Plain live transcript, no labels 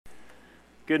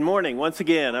Good morning. Once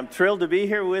again, I'm thrilled to be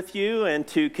here with you and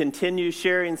to continue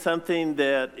sharing something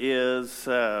that is,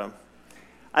 I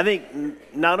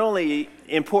think, not only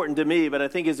important to me, but I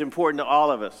think is important to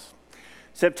all of us.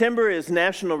 September is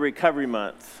National Recovery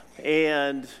Month,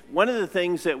 and one of the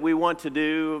things that we want to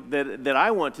do, that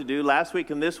I want to do last week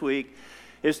and this week,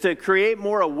 is to create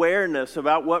more awareness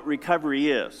about what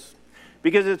recovery is.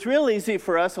 Because it's real easy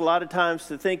for us a lot of times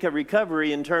to think of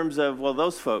recovery in terms of, well,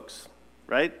 those folks,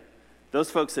 right? Those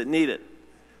folks that need it.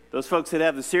 Those folks that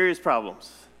have the serious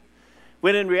problems.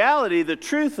 When in reality, the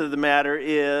truth of the matter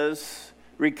is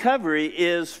recovery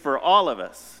is for all of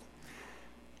us.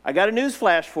 I got a news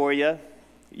flash for you.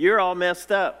 You're all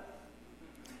messed up.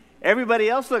 Everybody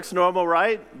else looks normal,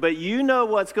 right? But you know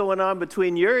what's going on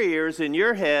between your ears and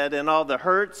your head and all the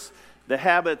hurts, the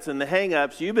habits, and the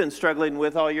hang-ups you've been struggling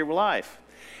with all your life.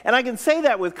 And I can say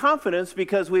that with confidence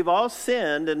because we've all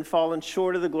sinned and fallen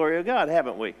short of the glory of God,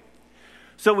 haven't we?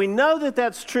 So we know that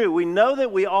that's true. We know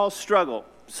that we all struggle.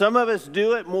 Some of us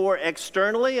do it more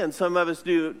externally and some of us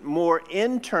do it more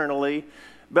internally,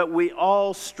 but we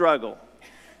all struggle.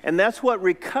 And that's what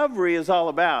recovery is all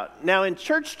about. Now, in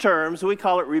church terms, we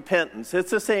call it repentance. It's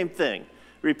the same thing.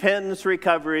 Repentance,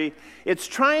 recovery. It's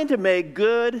trying to make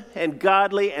good and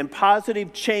godly and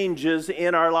positive changes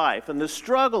in our life. And the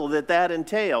struggle that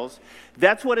entails,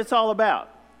 that's what it's all about.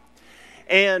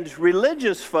 And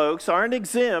religious folks aren't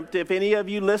exempt. If any of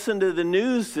you listened to the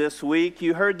news this week,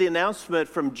 you heard the announcement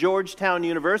from Georgetown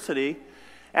University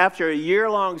after a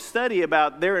year-long study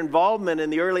about their involvement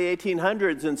in the early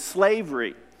 1800s in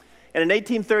slavery. And in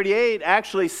 1838,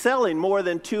 actually selling more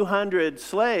than 200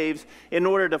 slaves in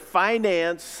order to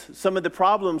finance some of the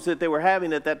problems that they were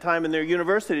having at that time in their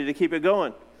university to keep it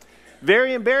going.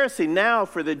 Very embarrassing now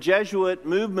for the Jesuit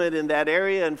movement in that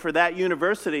area and for that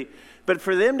university. But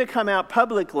for them to come out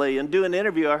publicly and do an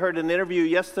interview, I heard an interview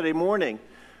yesterday morning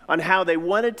on how they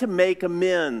wanted to make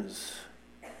amends.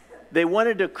 They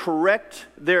wanted to correct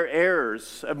their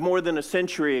errors of more than a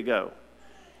century ago.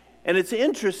 And it's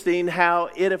interesting how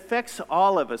it affects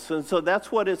all of us. And so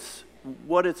that's what it's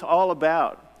all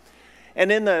about.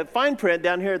 And in the fine print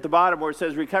down here at the bottom where it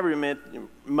says Recovery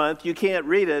Month, you can't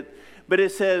read it, but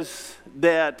it says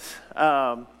that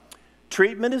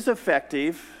treatment is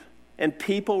effective and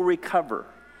people recover.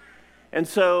 And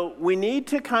so we need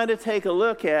to kind of take a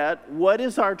look at what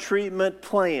is our treatment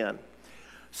plan.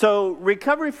 So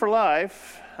Recovery for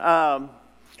Life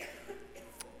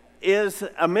is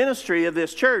a ministry of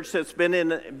this church that's been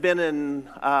in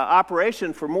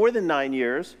operation for more than 9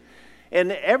 years.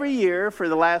 And every year for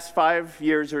the last 5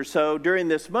 years or so during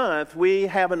this month, we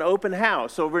have an open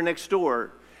house over next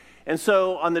door. And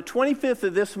so on the 25th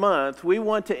of this month, we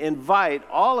want to invite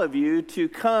all of you to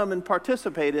come and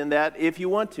participate in that if you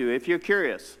want to, if you're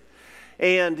curious.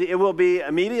 And it will be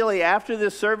immediately after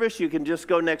this service. You can just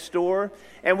go next door.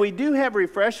 And we do have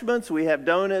refreshments. We have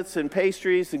donuts and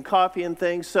pastries and coffee and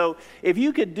things. So if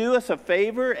you could do us a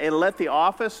favor and let the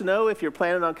office know if you're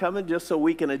planning on coming, just so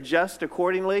we can adjust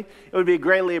accordingly, it would be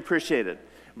greatly appreciated.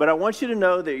 But I want you to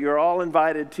know that you're all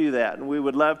invited to that, and we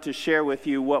would love to share with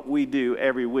you what we do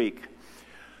every week.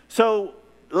 So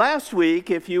last week,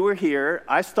 if you were here,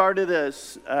 I started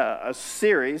a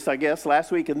series, I guess,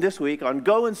 last week and this week on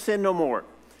Go and Sin No More.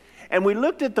 And we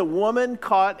looked at the woman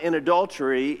caught in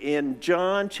adultery in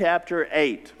John chapter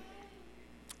 8.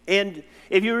 And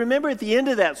if you remember at the end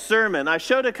of that sermon, I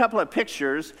showed a couple of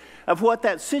pictures of what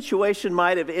that situation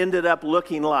might have ended up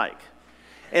looking like.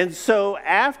 And so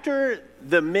after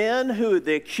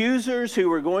the accusers who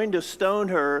were going to stone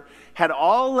her had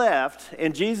all left,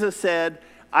 and Jesus said,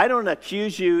 I don't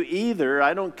accuse you either,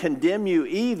 I don't condemn you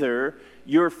either,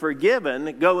 you're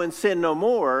forgiven, go and sin no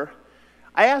more.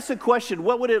 I asked the question,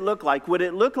 what would it look like? Would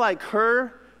it look like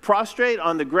her prostrate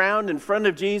on the ground in front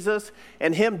of Jesus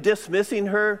and him dismissing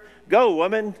her, go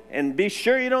woman, and be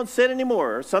sure you don't sin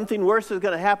anymore, or something worse is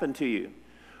going to happen to you?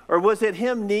 Or was it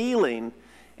him kneeling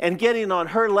and getting on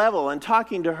her level and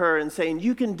talking to her and saying,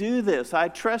 you can do this, I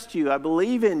trust you, I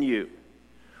believe in you?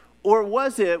 Or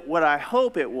was it what I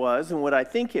hope it was and what I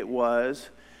think it was,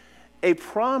 a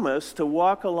promise to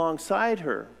walk alongside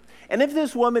her? And if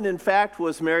this woman in fact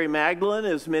was Mary Magdalene,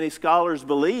 as many scholars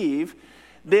believe,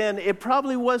 then it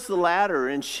probably was the latter,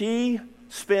 and she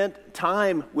spent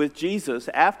time with Jesus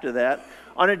after that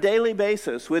on a daily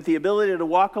basis with the ability to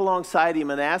walk alongside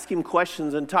him and ask him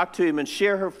questions and talk to him and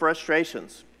share her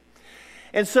frustrations.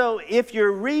 And so if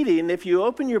you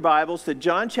open your Bibles to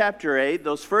John chapter 8,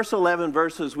 those first 11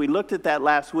 verses, we looked at that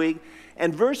last week,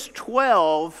 and verse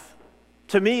 12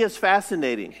 to me is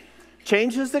fascinating.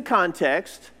 Changes the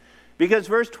context because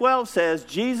verse 12 says,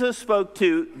 Jesus spoke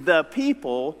to the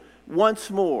people once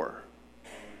more.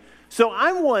 So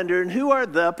I'm wondering, who are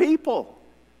the people?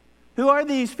 Who are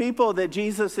these people that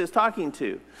Jesus is talking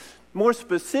to? More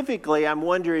specifically, I'm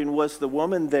wondering, was the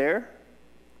woman there?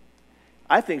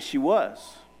 I think she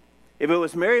was. If it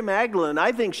was Mary Magdalene,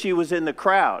 I think she was in the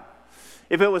crowd.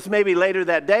 If it was maybe later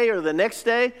that day or the next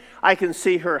day, I can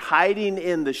see her hiding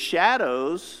in the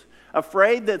shadows,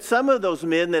 afraid that some of those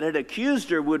men that had accused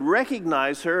her would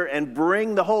recognize her and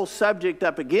bring the whole subject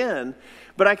up again.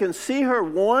 But I can see her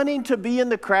wanting to be in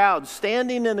the crowd,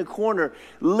 standing in the corner,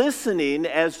 listening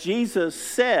as Jesus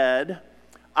said,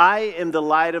 I am the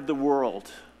light of the world.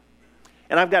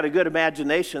 And I've got a good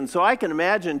imagination, so I can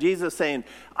imagine Jesus saying,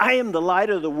 I am the light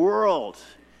of the world,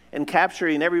 and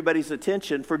capturing everybody's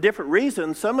attention for different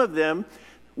reasons, some of them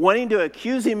wanting to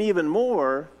accuse him even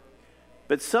more,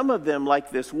 but some of them,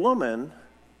 like this woman,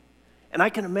 and I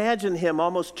can imagine him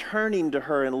almost turning to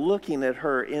her and looking at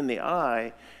her in the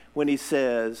eye when he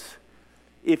says,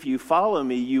 if you follow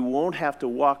me, you won't have to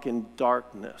walk in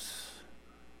darkness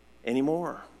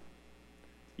anymore.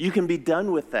 You can be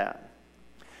done with that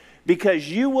because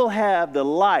you will have the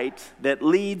light that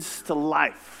leads to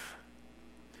life.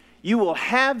 You will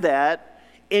have that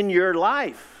in your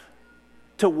life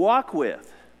to walk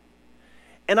with.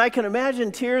 And I can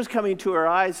imagine tears coming to her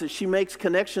eyes as she makes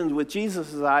connections with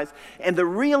Jesus' eyes, and the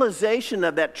realization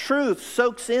of that truth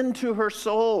soaks into her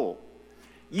soul.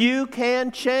 You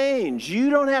can change. You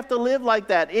don't have to live like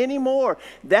that anymore.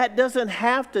 That doesn't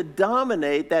have to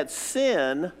dominate. That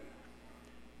sin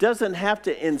doesn't have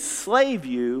to enslave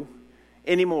you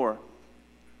anymore.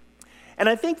 And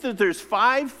I think that there's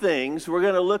 5 things we're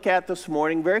going to look at this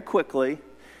morning very quickly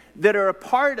that are a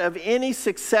part of any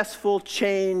successful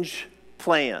change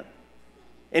plan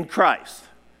in Christ.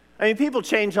 I mean, people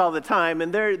change all the time,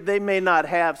 and they may not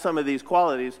have some of these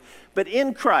qualities. But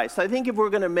in Christ, I think if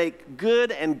we're going to make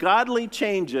good and godly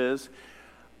changes,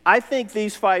 I think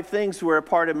these 5 things were a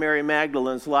part of Mary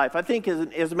Magdalene's life. I think,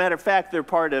 as a matter of fact, they're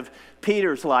part of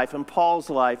Peter's life and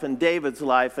Paul's life and David's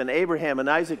life and Abraham and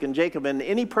Isaac and Jacob and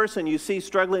any person you see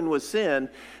struggling with sin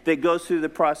that goes through the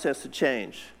process of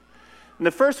change. And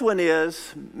the first one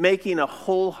is making a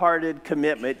wholehearted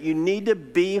commitment. You need to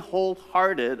be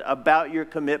wholehearted about your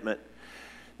commitment.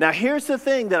 Now, here's the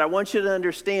thing that I want you to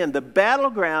understand. The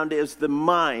battleground is the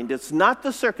mind. It's not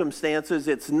the circumstances.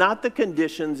 It's not the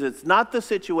conditions. It's not the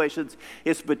situations.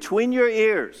 It's between your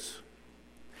ears.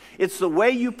 It's the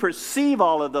way you perceive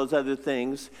all of those other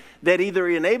things that either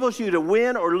enables you to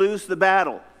win or lose the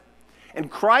battle. And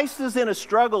Christ is in a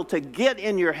struggle to get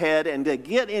in your head and to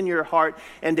get in your heart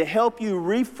and to help you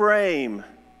reframe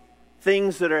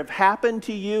things that have happened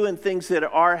to you and things that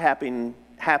are happening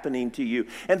to you,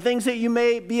 and things that you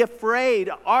may be afraid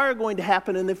are going to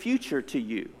happen in the future to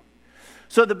you.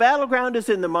 So the battleground is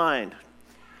in the mind.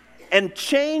 And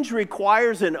change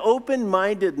requires an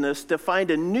open-mindedness to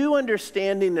find a new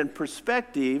understanding and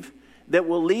perspective that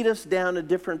will lead us down a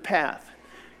different path.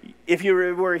 If you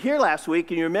were here last week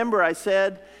and you remember, I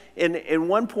said in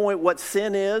one point what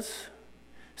sin is.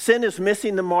 Sin is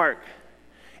missing the mark.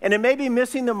 And it may be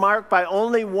missing the mark by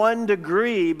only 1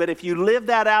 degree, but if you live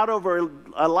that out over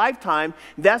a lifetime,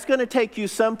 that's going to take you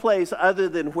someplace other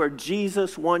than where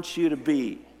Jesus wants you to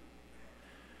be.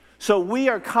 So we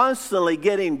are constantly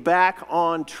getting back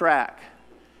on track.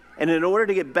 And in order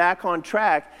to get back on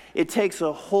track, it takes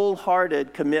a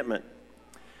wholehearted commitment.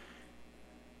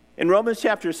 In Romans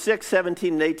chapter 6,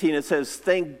 17 and 18, it says,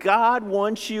 thank God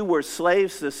once you were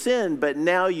slaves to sin, but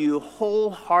now you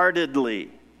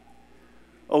wholeheartedly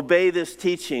obey this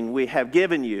teaching we have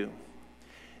given you.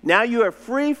 Now you are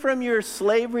free from your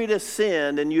slavery to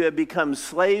sin, and you have become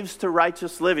slaves to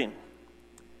righteous living.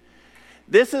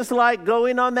 This is like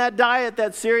going on that diet,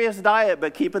 that serious diet,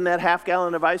 but keeping that half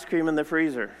gallon of ice cream in the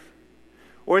freezer.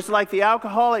 Or it's like the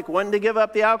alcoholic wanting to give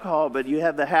up the alcohol, but you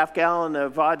have the half gallon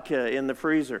of vodka in the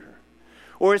freezer.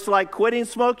 Or it's like quitting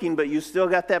smoking, but you still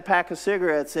got that pack of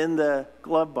cigarettes in the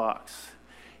glove box.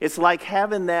 It's like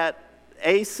having that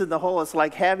ace in the hole. It's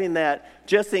like having that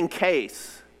just in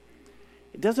case.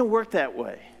 It doesn't work that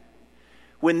way.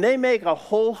 When they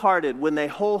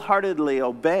wholeheartedly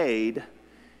obeyed,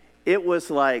 it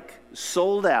was like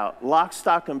sold out, lock,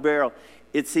 stock, and barrel.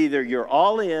 It's either you're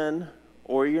all in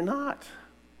or you're not.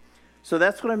 So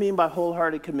that's what I mean by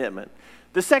wholehearted commitment.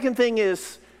 The second thing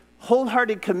is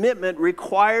wholehearted commitment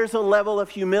requires a level of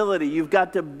humility. You've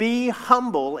got to be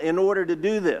humble in order to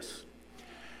do this.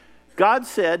 God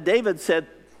said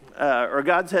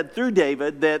through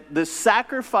David that the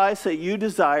sacrifice that you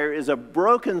desire is a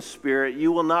broken spirit.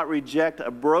 You will not reject a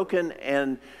broken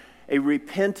and a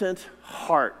repentant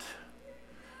heart.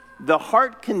 The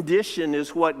heart condition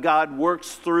is what God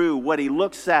works through, what he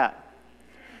looks at.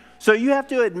 So you have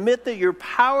to admit that you're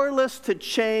powerless to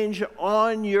change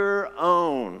on your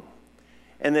own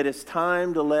and that it's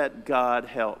time to let God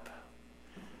help.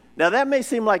 Now that may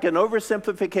seem like an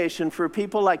oversimplification for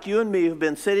people like you and me who've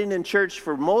been sitting in church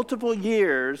for multiple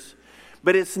years,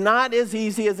 but it's not as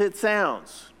easy as it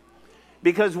sounds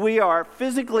because we are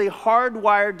physically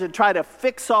hardwired to try to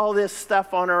fix all this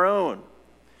stuff on our own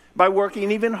by working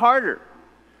even harder,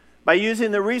 by using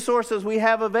the resources we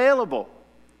have available.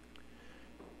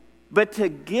 But to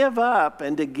give up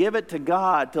and to give it to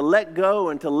God, to let go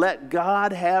and to let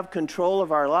God have control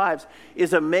of our lives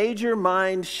is a major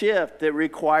mind shift that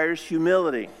requires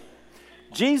humility.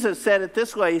 Jesus said it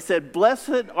this way. He said,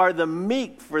 "Blessed are the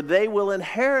meek, for they will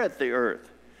inherit the earth."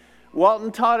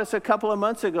 Walton taught us a couple of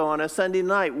months ago on a Sunday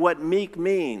night what meek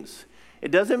means.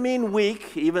 It doesn't mean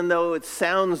weak, even though it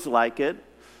sounds like it.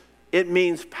 It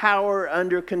means power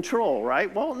under control,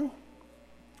 right, Walton?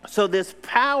 So this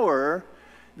power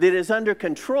that is under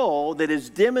control, that is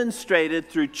demonstrated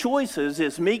through choices,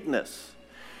 is meekness.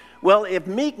 Well, if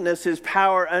meekness is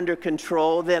power under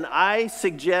control, then I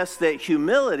suggest that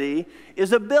humility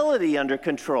is ability under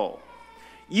control.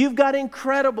 You've got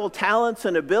incredible talents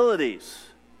and abilities,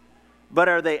 but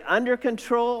are they under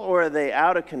control or are they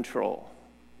out of control?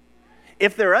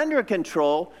 If they're under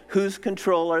control, whose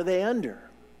control are they under?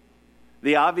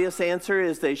 The obvious answer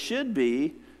is they should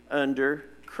be under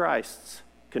Christ's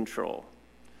control.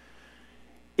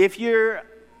 If you're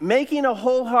making a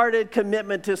wholehearted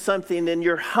commitment to something and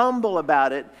you're humble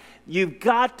about it, you've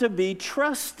got to be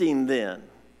trusting then.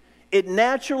 It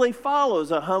naturally follows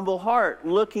a humble heart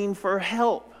looking for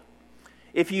help.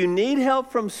 If you need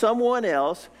help from someone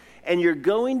else and you're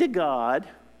going to God,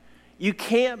 you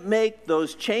can't make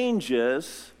those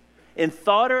changes in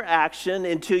thought or action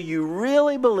until you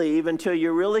really believe, until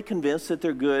you're really convinced that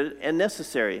they're good and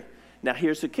necessary. Now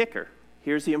here's the kicker.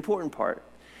 Here's the important part.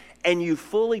 And you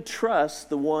fully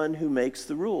trust the one who makes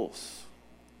the rules.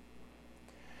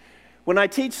 When I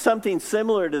teach something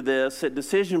similar to this at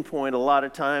Decision Point a lot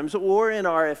of times, or in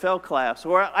RFL class,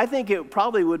 or I think it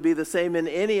probably would be the same in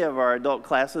any of our adult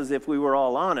classes if we were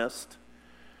all honest,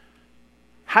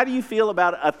 how do you feel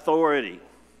about authority?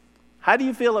 How do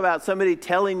you feel about somebody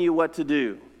telling you what to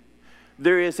do?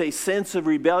 There is a sense of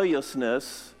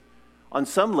rebelliousness on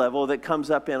some level that comes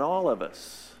up in all of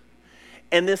us.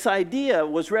 And this idea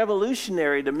was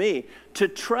revolutionary to me, to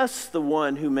trust the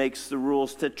one who makes the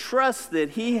rules, to trust that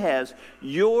he has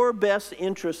your best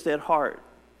interest at heart.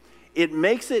 It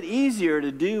makes it easier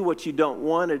to do what you don't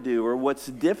want to do or what's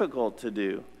difficult to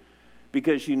do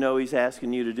because you know he's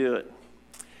asking you to do it.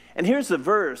 And here's the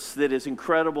verse that is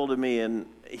incredible to me in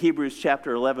Hebrews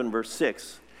chapter 11, verse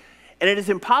 6. And it is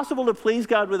impossible to please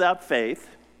God without faith.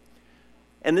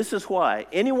 And this is why.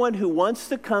 Anyone who wants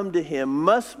to come to him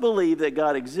must believe that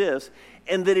God exists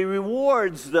and that he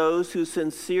rewards those who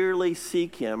sincerely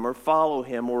seek him or follow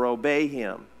him or obey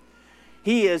him.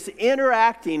 He is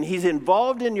interacting, he's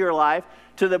involved in your life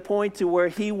to the point to where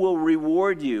he will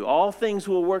reward you. All things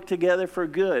will work together for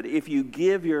good if you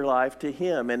give your life to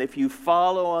him and if you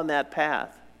follow on that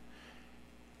path.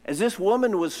 As this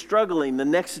woman was struggling the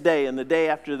next day and the day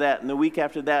after that and the week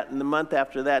after that and the month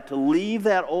after that to leave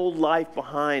that old life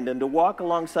behind and to walk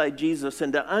alongside Jesus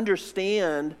and to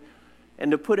understand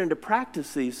and to put into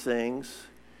practice these things,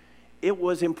 it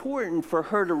was important for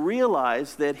her to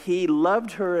realize that he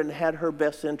loved her and had her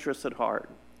best interests at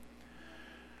heart.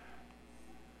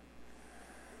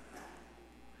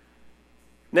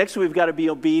 Next, we've got to be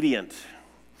obedient.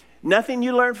 Nothing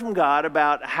you learn from God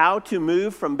about how to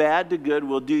move from bad to good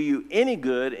will do you any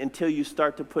good until you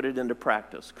start to put it into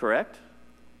practice, correct?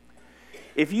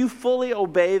 If you fully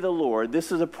obey the Lord,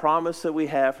 this is a promise that we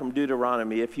have from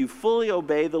Deuteronomy. If you fully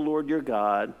obey the Lord your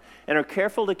God and are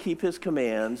careful to keep his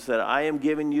commands that I am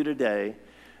giving you today,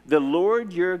 the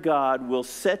Lord your God will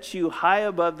set you high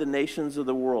above the nations of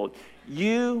the world.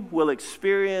 You will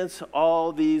experience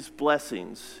all these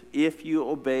blessings if you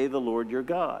obey the Lord your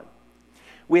God.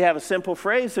 We have a simple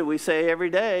phrase that we say every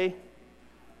day: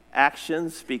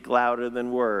 actions speak louder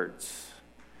than words.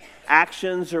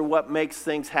 Actions are what makes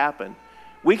things happen.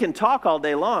 We can talk all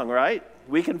day long, right?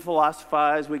 We can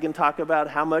philosophize. We can talk about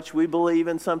how much we believe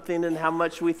in something and how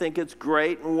much we think it's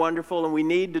great and wonderful and we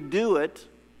need to do it.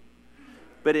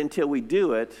 But until we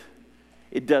do it,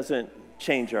 it doesn't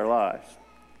change our lives.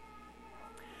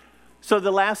 So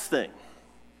the last thing,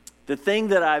 the thing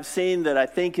that I've seen that I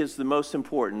think is the most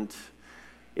important,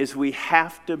 is we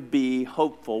have to be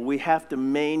hopeful. We have to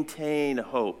maintain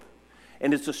hope.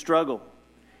 And it's a struggle.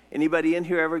 Anybody in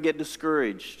here ever get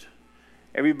discouraged?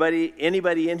 Anybody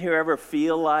in here ever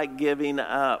feel like giving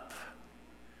up?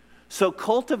 So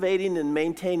cultivating and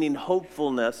maintaining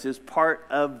hopefulness is part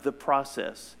of the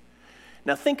process.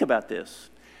 Now think about this.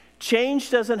 Change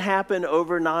doesn't happen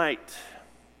overnight.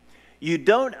 You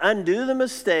don't undo the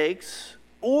mistakes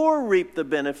or reap the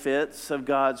benefits of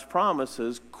God's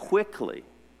promises quickly.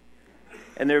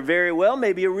 And there very well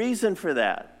may be a reason for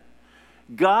that.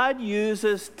 God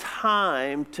uses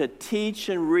time to teach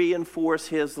and reinforce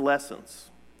his lessons.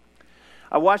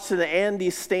 I watched an Andy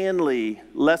Stanley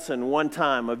lesson one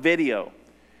time, a video.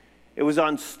 It was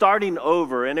on starting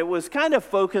over, and it was kind of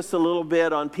focused a little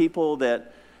bit on people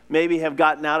that maybe have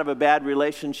gotten out of a bad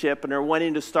relationship and are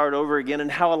wanting to start over again, and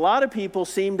how a lot of people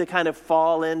seem to kind of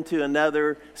fall into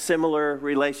another similar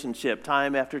relationship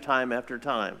time after time after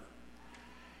time.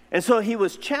 And so he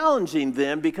was challenging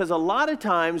them, because a lot of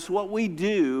times what we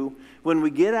do when we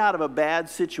get out of a bad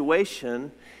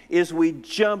situation is we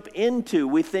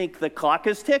think the clock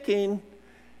is ticking.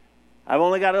 I've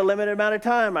only got a limited amount of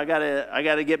time. I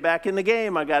gotta get back in the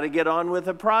game. I gotta get on with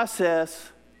the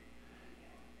process.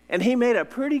 And he made a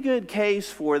pretty good case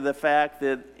for the fact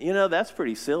that, that's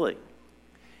pretty silly.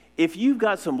 If you've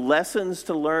got some lessons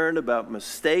to learn about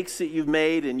mistakes that you've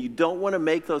made and you don't want to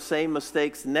make those same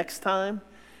mistakes next time,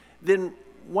 then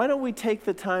why don't we take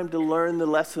the time to learn the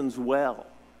lessons well,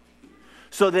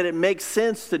 so that it makes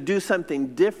sense to do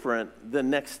something different the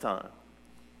next time?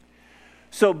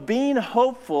 So being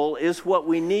hopeful is what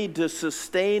we need to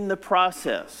sustain the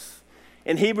process.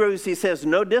 In Hebrews, he says,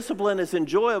 no discipline is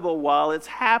enjoyable while it's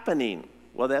happening.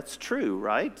 Well, that's true,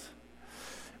 right?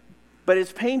 But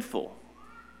it's painful.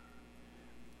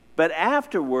 But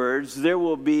afterwards, there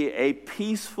will be a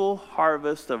peaceful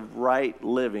harvest of right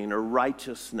living or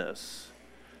righteousness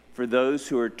for those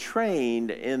who are trained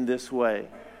in this way.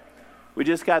 We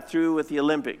just got through with the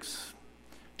Olympics.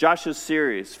 Josh's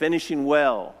series, finishing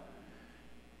well.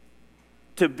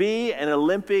 To be an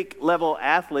Olympic-level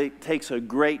athlete takes a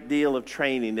great deal of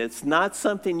training. It's not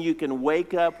something you can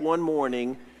wake up one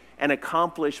morning and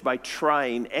accomplish by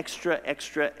trying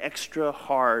extra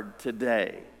hard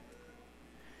today.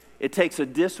 It takes a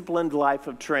disciplined life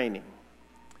of training.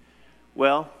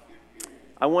 Well,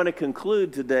 I want to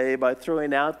conclude today by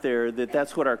throwing out there that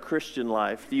that's what our Christian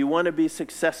life. Do you want to be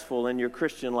successful in your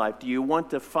Christian life? Do you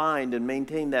want to find and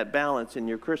maintain that balance in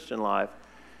your Christian life?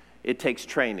 It takes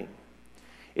training.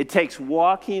 It takes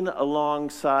walking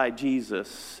alongside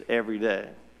Jesus every day.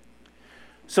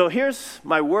 So here's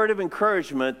my word of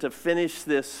encouragement to finish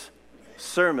this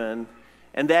sermon,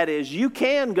 and that is, you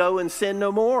can go and sin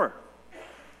no more.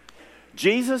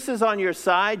 Jesus is on your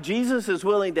side. Jesus is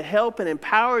willing to help and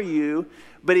empower you,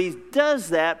 but he does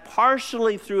that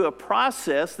partially through a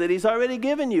process that he's already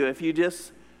given you if you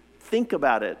just think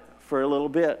about it for a little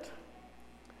bit.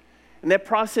 In that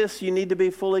process, you need to be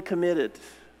fully committed.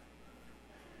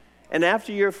 And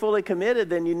after you're fully committed,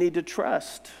 then you need to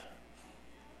trust.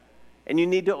 And you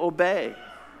need to obey.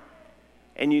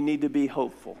 And you need to be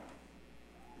hopeful.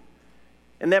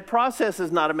 And that process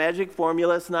is not a magic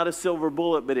formula. It's not a silver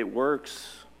bullet, but it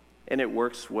works. And it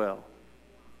works well.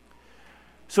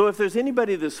 So if there's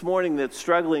anybody this morning that's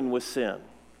struggling with sin,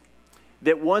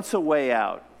 that wants a way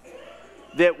out,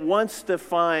 that wants to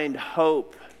find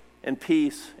hope and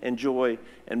peace and joy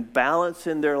and balance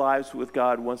in their lives with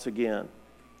God once again,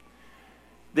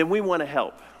 then we want to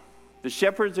help. The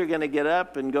shepherds are going to get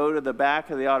up and go to the back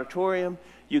of the auditorium.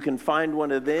 You can find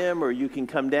one of them, or you can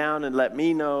come down and let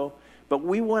me know. But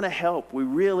we want to help. We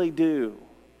really do.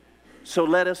 So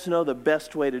let us know the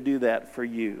best way to do that for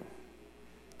you.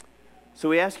 So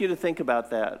we ask you to think about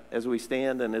that as we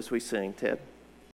stand and as we sing, Ted.